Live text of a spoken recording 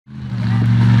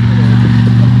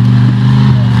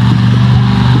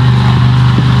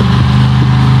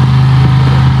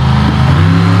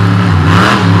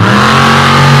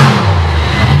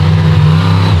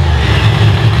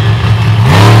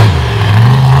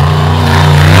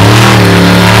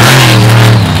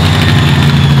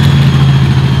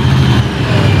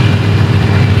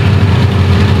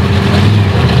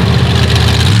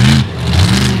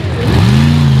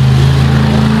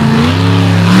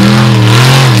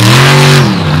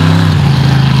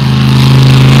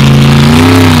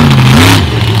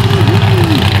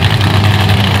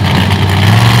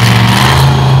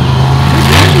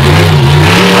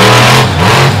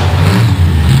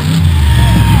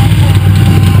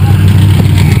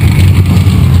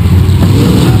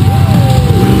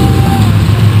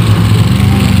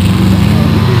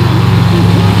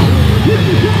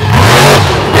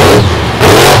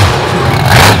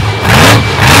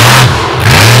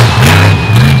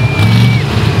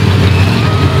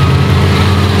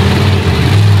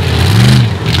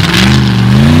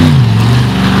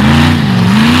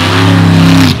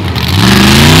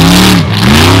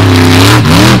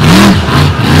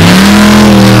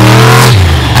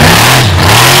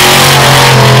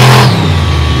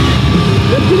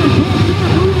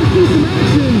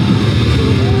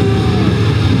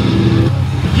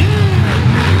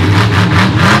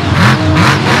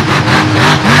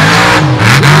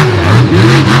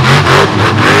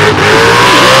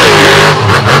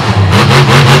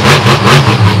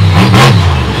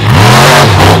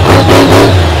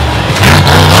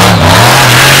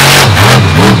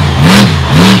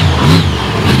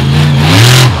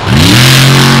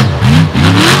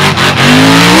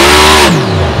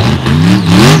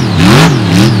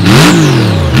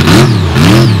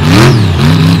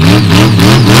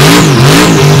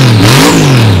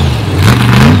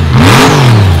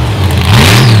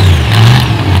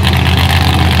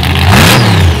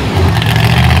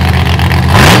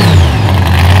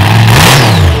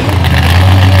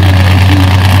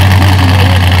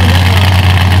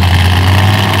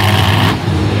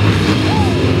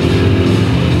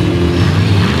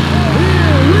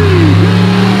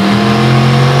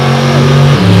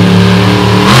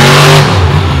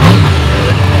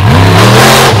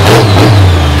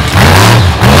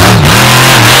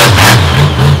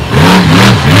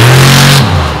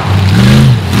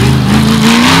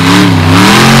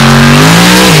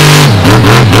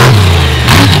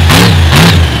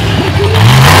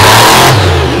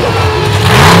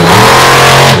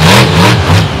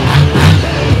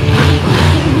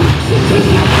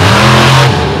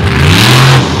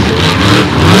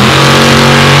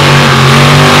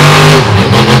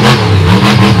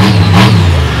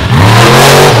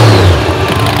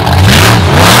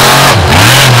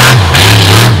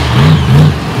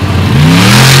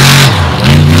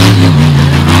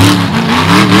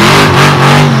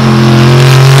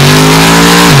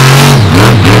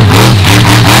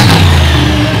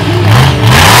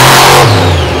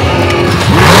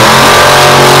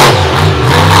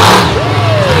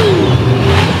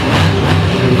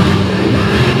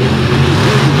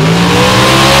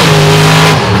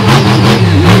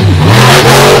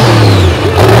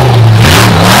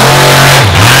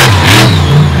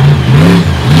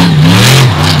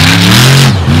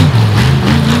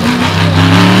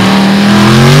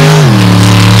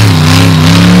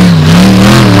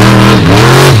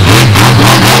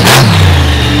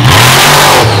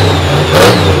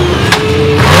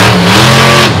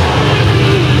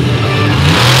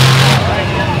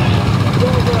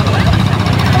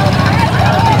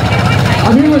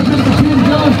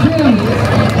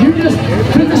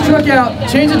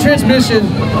change the transmission.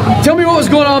 Tell me what was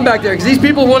going on back there, because these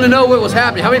people want to know what was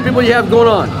happening. How many people you have going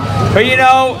on? But you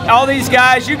know, all these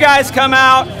guys, you guys come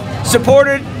out,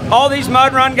 supported all these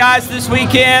mud run guys this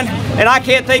weekend, and I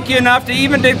can't thank you enough to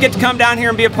even get to come down here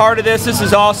and be a part of this. This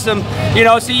is awesome. You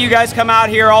know, see you guys come out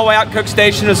here all the way out Cook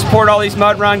Station to support all these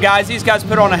mud run guys. These guys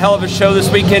put on a hell of a show this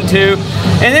weekend too,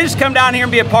 and they just come down here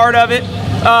and be a part of it.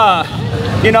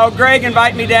 You know, Greg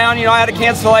invited me down. You know, I had a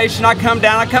cancellation. I come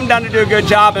down to do a good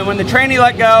job, and when the trainee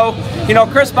let go, you know,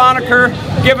 Chris Bonacker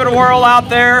give it a whirl out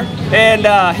there,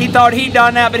 and he thought he'd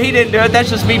done that, but he didn't do it. That's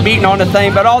just me beating on the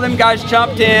thing. But all them guys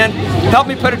jumped in, helped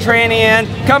me put a trainee in,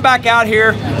 come back out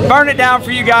here, burn it down for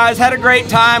you guys, had a great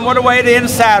time. What a way to end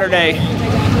Saturday.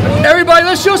 Everybody,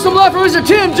 let's show some love for Mr.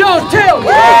 Tim Jones.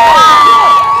 Tail.